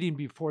interceding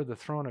before the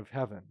throne of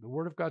heaven. The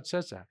Word of God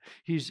says that.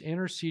 He's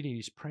interceding,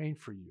 he's praying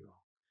for you,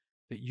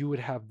 that you would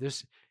have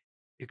this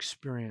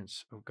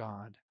experience of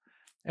God.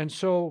 And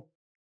so,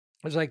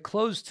 as I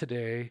close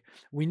today,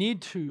 we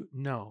need to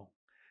know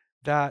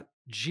that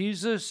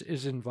Jesus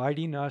is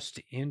inviting us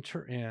to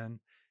enter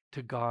in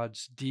to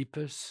God's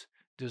deepest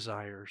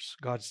desires,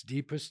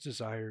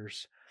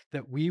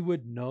 that we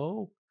would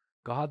know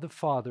God the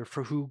Father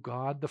for who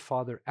God the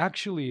Father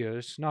actually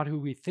is, not who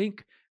we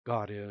think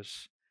God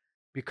is,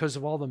 because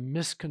of all the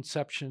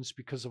misconceptions,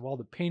 because of all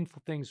the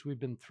painful things we've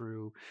been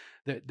through,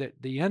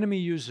 that the enemy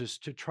uses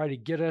to try to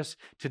get us,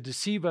 to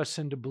deceive us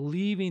into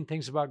believing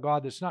things about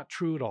God that's not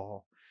true at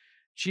all.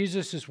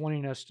 Jesus is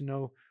wanting us to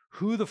know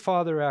who the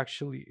Father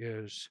actually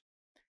is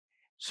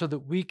so that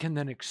we can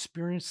then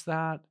experience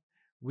that.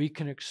 We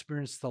can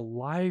experience the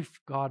life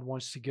God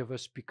wants to give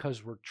us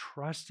because we're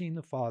trusting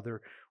the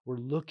Father. We're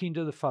looking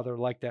to the Father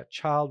like that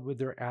child with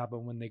their Abba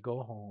when they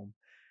go home,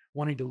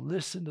 wanting to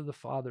listen to the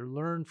Father,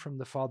 learn from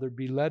the Father,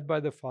 be led by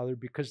the Father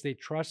because they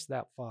trust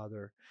that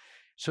Father.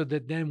 So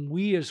that then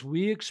as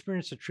we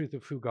experience the truth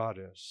of who God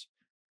is,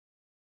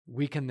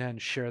 we can then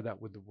share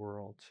that with the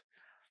world.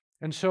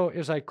 And so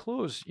as I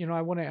close,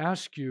 I want to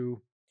ask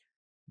you,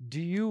 do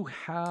you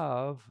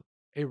have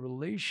a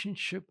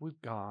relationship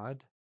with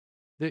God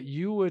that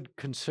you would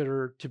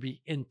consider to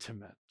be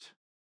intimate?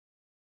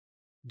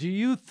 Do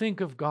you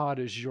think of God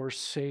as your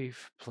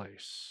safe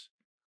place?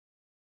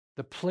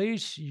 The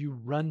place you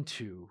run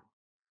to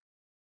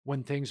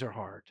when things are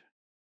hard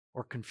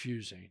or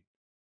confusing,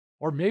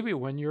 or maybe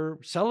when you're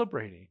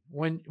celebrating,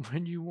 when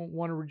you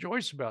want to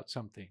rejoice about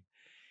something.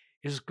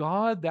 Is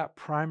God that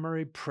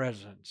primary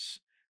presence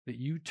that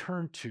you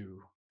turn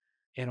to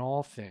in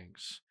all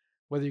things,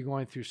 whether you're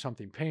going through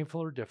something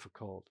painful or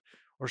difficult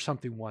or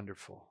something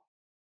wonderful?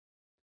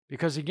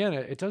 Because again,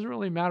 it doesn't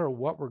really matter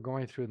what we're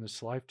going through in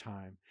this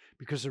lifetime,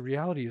 because the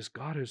reality is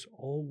God is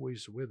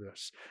always with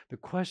us. The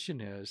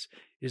question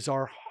is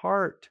our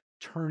heart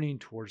turning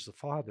towards the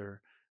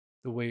Father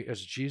the way,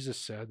 as Jesus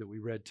said that we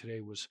read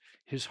today, was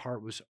his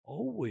heart was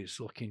always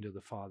looking to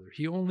the Father.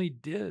 He only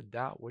did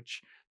that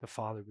which the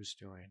Father was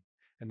doing.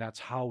 And that's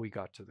how we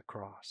got to the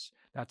cross.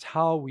 That's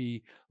how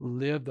we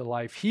live the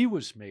life he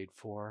was made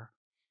for.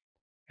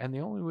 And the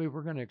only way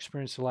we're going to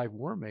experience the life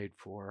we're made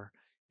for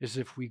is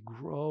if we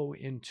grow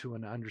into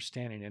an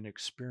understanding and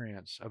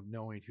experience of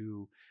knowing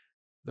who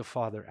the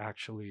Father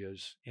actually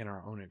is in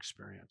our own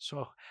experience.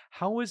 So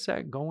how is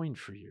that going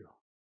for you?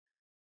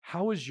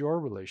 How is your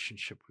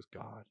relationship with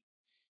God?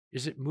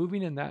 Is it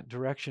moving in that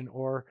direction,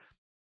 or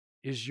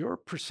is your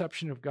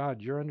perception of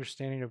God, your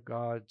understanding of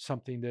God,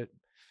 something that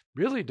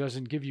really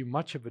doesn't give you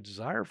much of a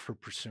desire for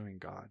pursuing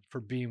God,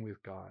 for being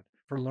with God,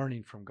 for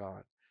learning from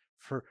God,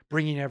 for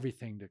bringing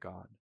everything to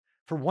God,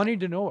 for wanting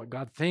to know what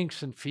God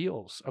thinks and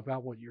feels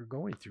about what you're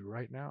going through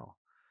right now?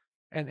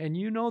 And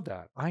you know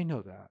that, I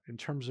know that, in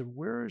terms of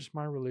where is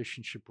my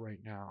relationship right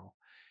now?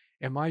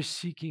 Am I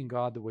seeking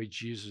God the way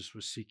Jesus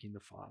was seeking the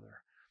Father?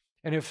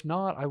 And if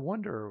not, I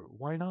wonder,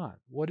 why not?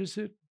 What is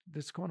it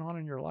that's going on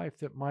in your life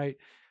that might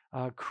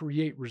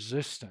create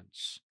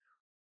resistance,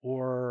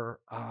 or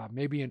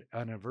maybe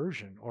an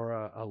aversion or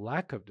a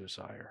lack of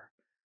desire,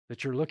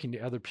 that you're looking to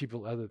other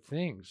people, other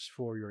things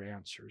for your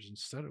answers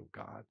instead of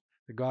God,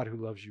 the God who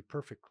loves you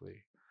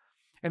perfectly?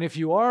 And if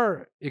you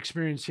are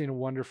experiencing a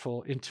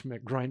wonderful,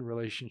 intimate, growing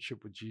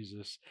relationship with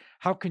Jesus,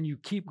 how can you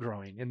keep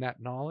growing in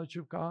that knowledge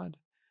of God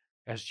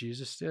as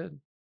Jesus did,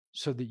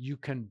 so that you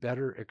can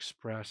better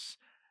express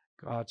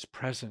God's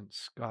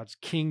presence, God's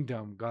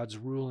kingdom, God's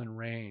rule and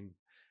reign,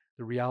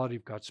 the reality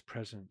of God's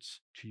presence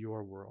to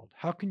your world?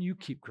 How can you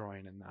keep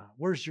growing in that?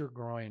 Where's your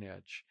growing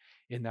edge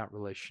in that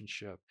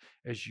relationship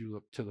as you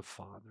look to the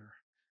Father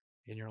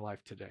in your life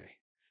today?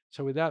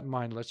 So with that in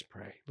mind, let's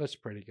pray. Let's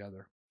pray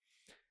together.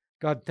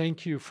 God,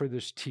 thank you for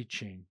this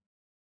teaching.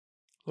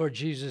 Lord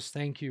Jesus,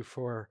 thank you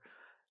for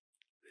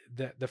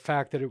the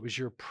fact that it was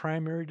your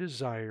primary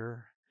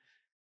desire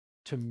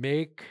to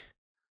make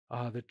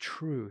the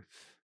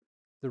truth,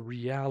 the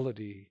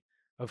reality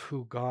of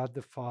who God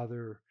the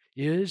Father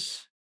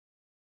is,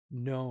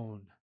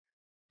 known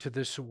to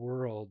this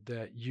world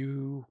that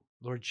you,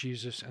 Lord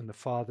Jesus, and the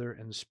Father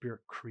and the Spirit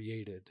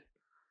created.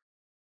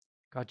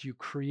 God, you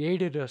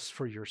created us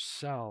for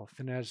yourself.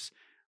 And as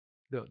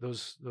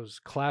those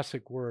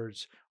classic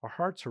words, our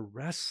hearts are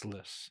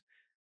restless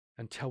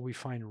until we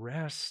find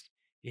rest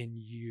in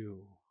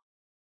you,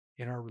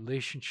 in our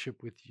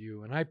relationship with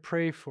you. And I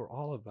pray for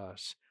all of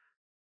us,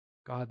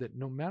 God, that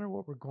no matter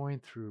what we're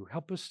going through,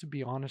 help us to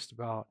be honest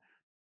about,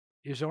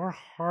 is our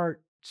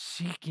heart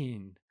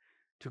seeking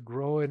to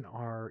grow in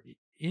our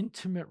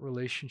intimate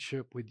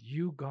relationship with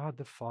you, God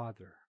the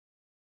Father,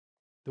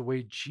 the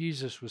way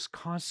Jesus was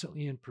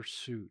constantly in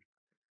pursuit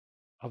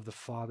of the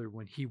Father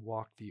when he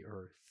walked the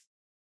earth?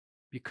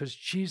 Because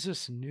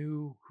Jesus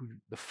knew who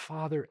the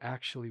Father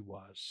actually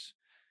was.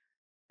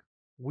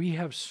 We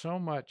have so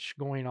much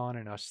going on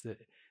in us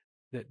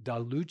that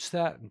dilutes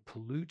that and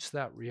pollutes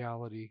that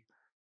reality.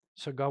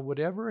 So God,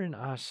 whatever in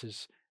us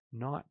is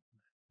not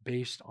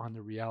based on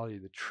the reality,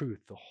 the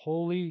truth, the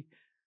holy,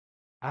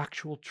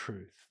 actual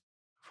truth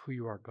of who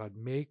you are, God,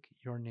 make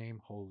your name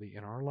holy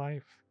in our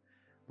life.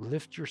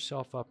 Lift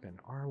yourself up in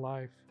our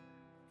life.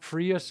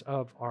 Free us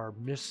of our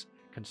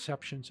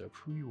misconceptions of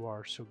who you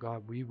are, so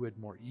God, we would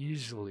more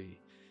easily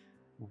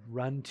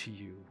run to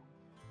you,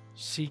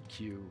 seek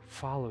you,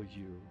 follow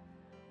you.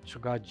 So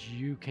God,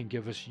 you can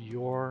give us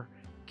your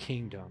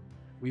kingdom.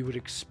 We would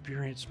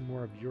experience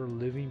more of your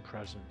living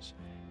presence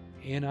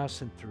in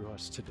us and through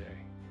us today.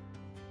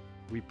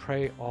 We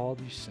pray all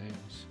these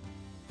things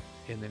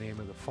in the name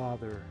of the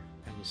Father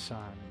and the Son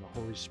and the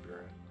Holy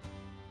Spirit.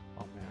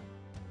 Amen.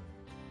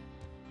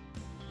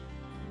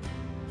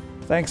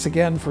 Thanks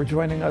again for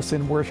joining us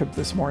in worship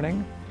this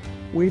morning.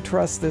 We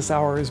trust this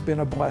hour has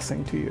been a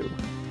blessing to you.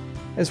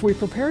 As we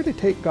prepare to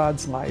take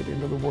God's light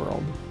into the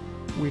world,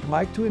 we'd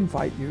like to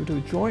invite you to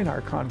join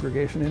our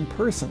congregation in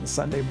person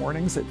Sunday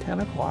mornings at 10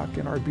 o'clock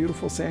in our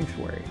beautiful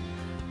sanctuary,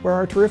 where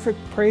our terrific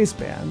praise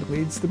band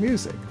leads the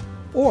music,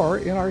 or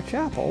in our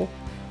chapel,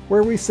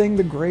 where we sing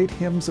the great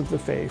hymns of the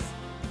faith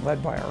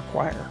led by our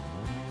choir.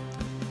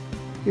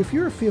 If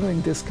you're feeling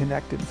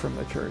disconnected from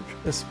the church,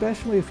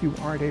 especially if you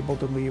aren't able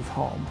to leave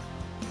home,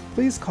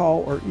 please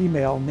call or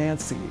email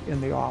Nancy in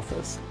the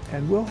office,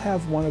 and we'll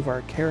have one of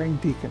our caring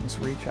deacons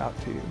reach out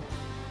to you.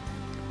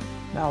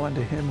 Now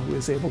unto him who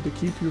is able to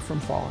keep you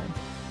from falling,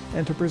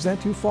 and to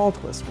present you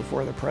faultless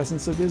before the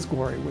presence of his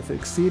glory with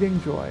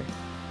exceeding joy,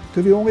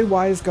 to the only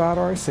wise God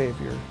our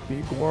Savior,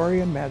 be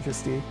glory and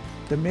majesty,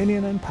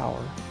 dominion and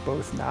power,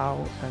 both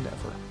now and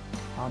ever.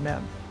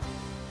 Amen.